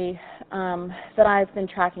story that I've been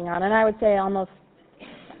tracking on, and I would say almost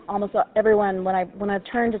everyone, when I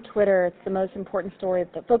turn to Twitter, it's the most important story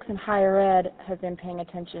that folks in higher ed have been paying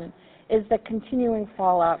attention, is the continuing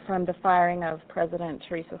fallout from the firing of President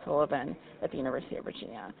Teresa Sullivan at the University of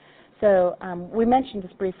Virginia. So we mentioned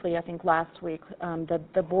this briefly, I think, last week.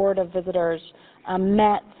 The Board of Visitors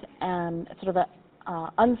met sort of a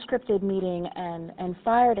unscripted meeting and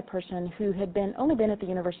fired a person who had only been at the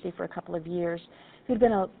university for a couple of years, who'd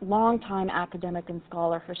been a long-time academic and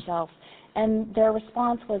scholar herself, and their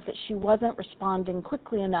response was that she wasn't responding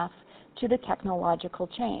quickly enough to the technological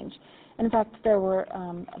change. And in fact, there were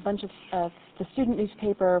a bunch of the student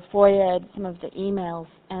newspaper FOIA'd some of the emails,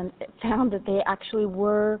 and it found that they actually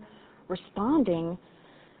were responding,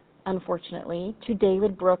 unfortunately, to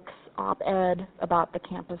David Brooks' op-ed about the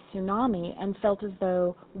campus tsunami, and felt as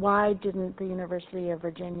though, why didn't the University of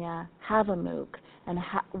Virginia have a MOOC, and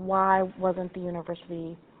why wasn't the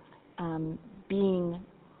university being,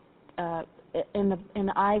 in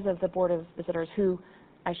the eyes of the Board of Visitors, who,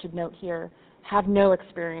 I should note here, have no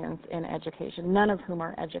experience in education, none of whom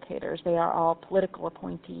are educators. They are all political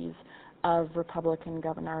appointees of Republican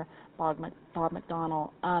Governor Bob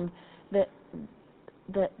McDonnell.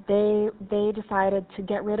 That they decided to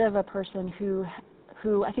get rid of a person who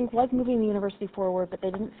I think was moving the university forward, but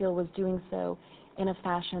they didn't feel was doing so in a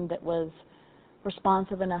fashion that was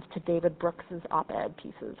responsive enough to David Brooks' op-ed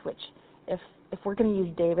pieces, which if we're going to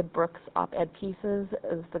use David Brooks' op-ed pieces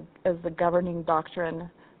as the governing doctrine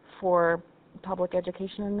for public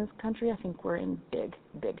education in this country, I think we're in big,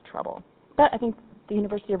 big trouble. But I think the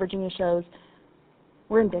University of Virginia shows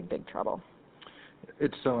we're in big, big trouble.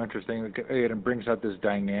 It's so interesting. It brings out this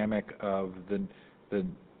dynamic of the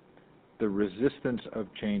resistance of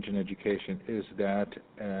change in education. Is that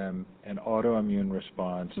an autoimmune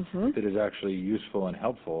response that is actually useful and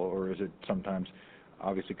helpful, or is it sometimes,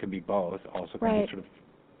 obviously it can be both, also can be sort of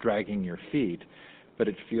dragging your feet, but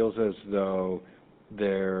it feels as though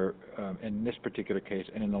there, in this particular case,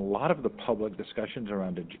 and in a lot of the public discussions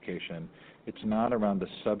around education, it's not around the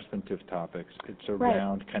substantive topics, it's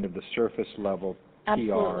around kind of the surface level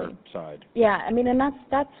PR side. Yeah, I mean, and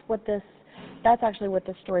that's actually what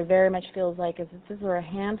this story very much feels like, is this is a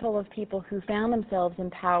handful of people who found themselves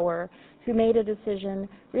in power, who made a decision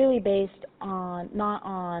really based on, not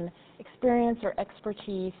on experience or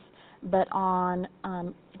expertise, but on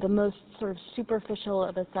the most sort of superficial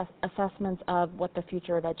of assessments of what the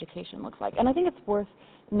future of education looks like. And I think it's worth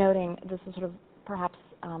noting, this is sort of perhaps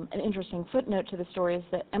an interesting footnote to the story, is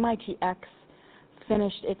that MITx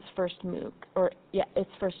finished its first MOOC,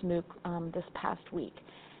 this past week.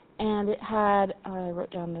 and it had, I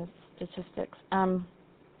wrote down the statistics,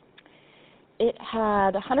 it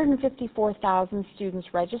had 154,000 students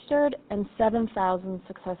registered and 7,000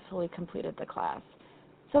 successfully completed the class.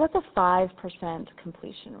 So that's a 5%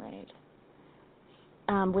 completion rate,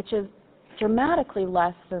 which is dramatically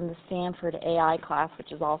less than the Stanford AI class,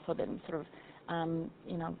 which has also been sort of,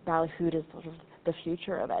 ballyhooed as sort of the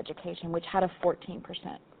future of education, which had a 14%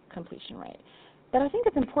 completion rate. But I think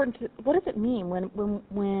it's important to, what does it mean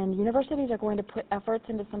when universities are going to put efforts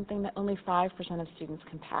into something that only 5% of students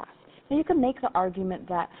can pass? Now you can make the argument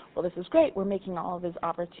that, well, this is great, we're making all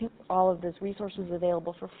of these resources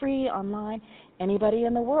available for free online. Anybody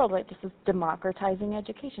in the world, right, this is democratizing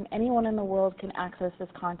education. Anyone in the world can access this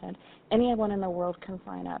content. Anyone in the world can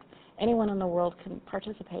sign up. Anyone in the world can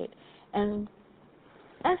participate. And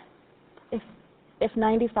if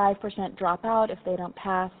 95% drop out, if they don't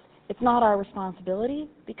pass, it's not our responsibility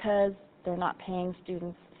because they're not paying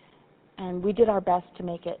students. And we did our best to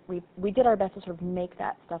make it. We did our best to sort of make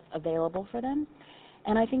that stuff available for them.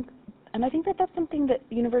 And I think that that's something that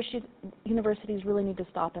universities really need to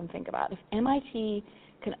stop and think about. If MIT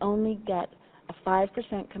can only get a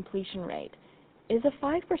 5% completion rate, is a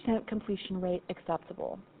 5% completion rate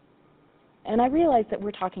acceptable? And I realize that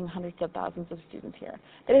we're talking hundreds of thousands of students here.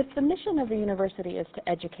 But if the mission of the university is to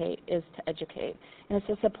educate, and it's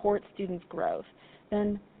to support students' growth,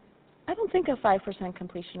 then I don't think a 5%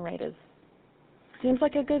 completion rate seems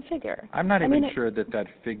like a good figure. I'm not even sure that that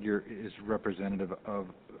figure is representative of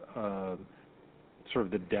sort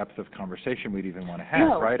of the depth of conversation we'd even want to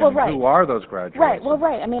have, right? Well, right. Who are those graduates? Right. Well,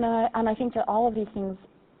 right. I mean, and I think that all of these things.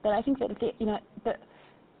 But I think that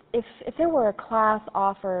if there were a class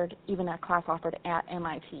offered, even a class offered at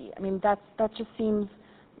MIT, I mean, that just seems,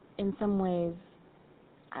 in some ways,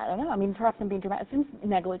 I don't know. I mean, perhaps I'm being dramatic. It seems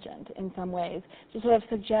negligent in some ways to sort of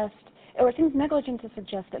suggest, or it seems negligent to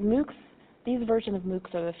suggest that MOOCs, these versions of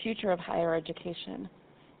MOOCs, are the future of higher education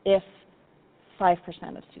if 5%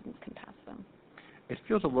 of students can pass them. It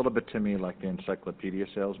feels a little bit to me like the encyclopedia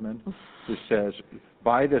salesman who says,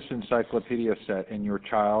 buy this encyclopedia set and your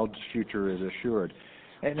child's future is assured.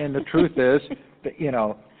 And the truth is that,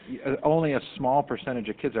 only a small percentage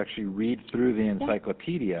of kids actually read through the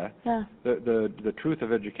encyclopedia. Yeah. The truth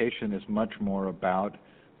of education is much more about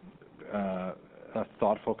a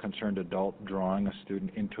thoughtful, concerned adult drawing a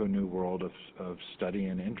student into a new world of study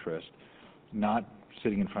and interest, not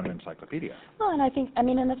sitting in front of an encyclopedia. Well, and I think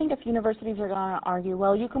if universities are going to argue,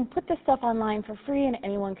 well, you can put this stuff online for free and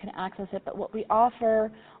anyone can access it, but what we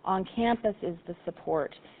offer on campus is the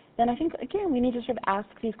support, then I think, again, we need to sort of ask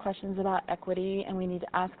these questions about equity, and we need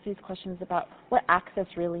to ask these questions about what access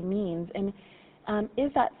really means. And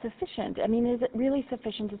is that sufficient? I mean, is it really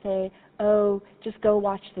sufficient to say, oh, just go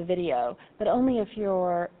watch the video, but only if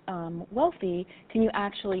you're wealthy can you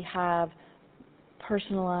actually have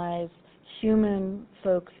personalized human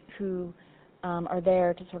folks who are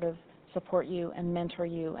there to sort of support you and mentor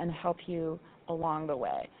you and help you along the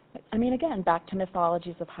way. I mean, again, back to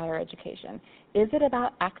mythologies of higher education. Is it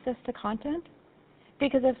about access to content?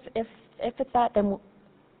 Because if it's that, then,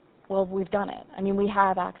 well, we've done it. I mean, we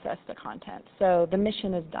have access to content, so the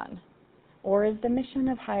mission is done. Or is the mission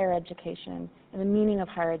of higher education and the meaning of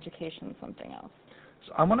higher education something else?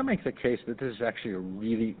 So I want to make the case that this is actually a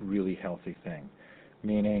really, really healthy thing,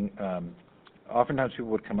 meaning oftentimes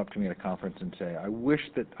people would come up to me at a conference and say, I wish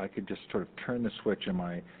that I could just sort of turn the switch and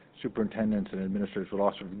my superintendents and administrators would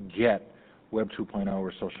all sort of get Web 2.0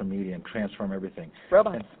 or social media and transform everything.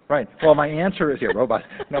 Robots. Right. Well, my answer is, robots.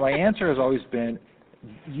 No, my answer has always been,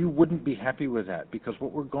 you wouldn't be happy with that, because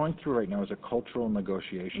what we're going through right now is a cultural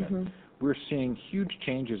negotiation. Mm-hmm. We're seeing huge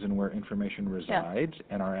changes in where information resides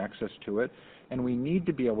and our access to it, and we need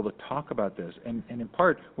to be able to talk about this. And in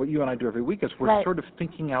part, what you and I do every week is we're sort of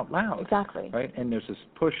thinking out loud. Exactly. Right? And there's this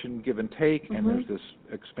push and give and take, and there's this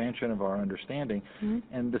expansion of our understanding,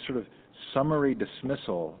 and this sort of summary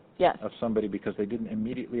dismissal of somebody because they didn't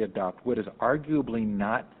immediately adopt what is arguably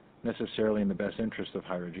not necessarily in the best interest of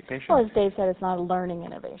higher education. Well, as Dave said, it's not a learning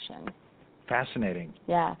innovation. Fascinating.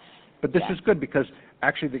 Yeah. But this is good because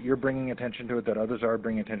actually that you're bringing attention to it, that others are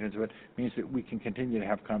bringing attention to it, means that we can continue to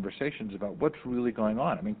have conversations about what's really going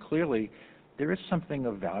on. I mean, clearly, there is something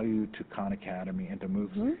of value to Khan Academy and to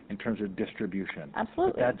MOOCs in terms of distribution.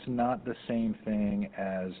 Absolutely. But that's not the same thing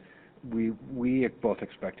as we both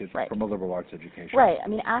expected from a liberal arts education. Right. I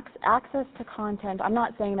mean, access to content, I'm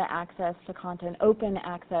not saying that access to content, open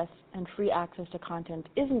access and free access to content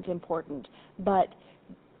isn't important, but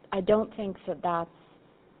I don't think that that's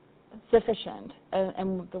sufficient,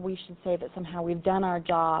 and we should say that somehow we've done our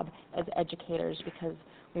job as educators because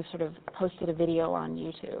we've sort of posted a video on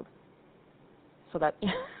YouTube. So that.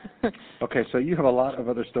 Okay, so you have a lot of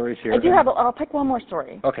other stories here. I do have. I'll pick one more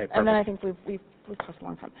story. Okay, perfect. And then I think we've passed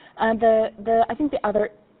along from. I think the other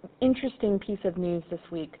interesting piece of news this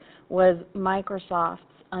week was Microsoft's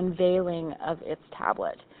unveiling of its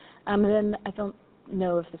tablet. And then I don't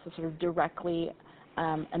know if this is sort of directly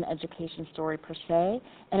an education story per se.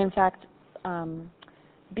 And in fact,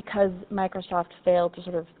 because Microsoft failed to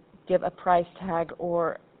sort of give a price tag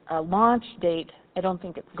or a launch date, I don't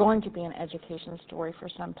think it's going to be an education story for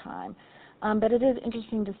some time. But it is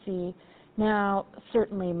interesting to see now,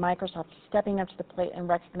 certainly Microsoft stepping up to the plate and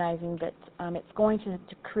recognizing that it's going to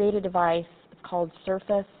create a device. It's called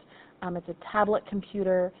Surface. It's a tablet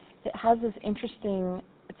computer. It has this interesting,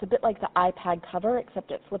 it's a bit like the iPad cover,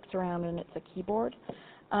 except it flips around and it's a keyboard.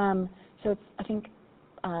 So it's, I think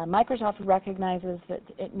Microsoft recognizes that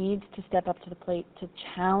it needs to step up to the plate to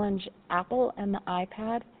challenge Apple and the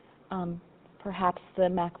iPad, perhaps the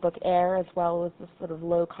MacBook Air, as well as this sort of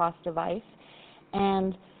low-cost device.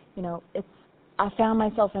 And you know, I found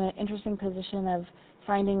myself in an interesting position of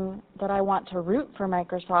finding that I want to root for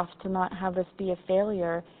Microsoft to not have this be a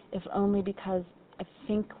failure, if only because I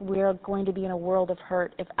think we're going to be in a world of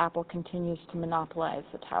hurt if Apple continues to monopolize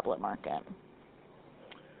the tablet market.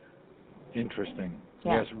 Interesting.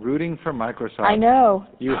 Yeah. Yes, rooting for Microsoft. I know.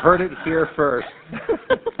 You heard it here first.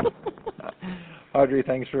 Audrey,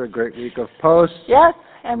 thanks for a great week of posts. Yes,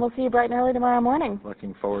 and we'll see you bright and early tomorrow morning.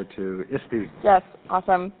 Looking forward to ISTE. Yes,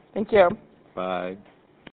 awesome. Thank you. Bye.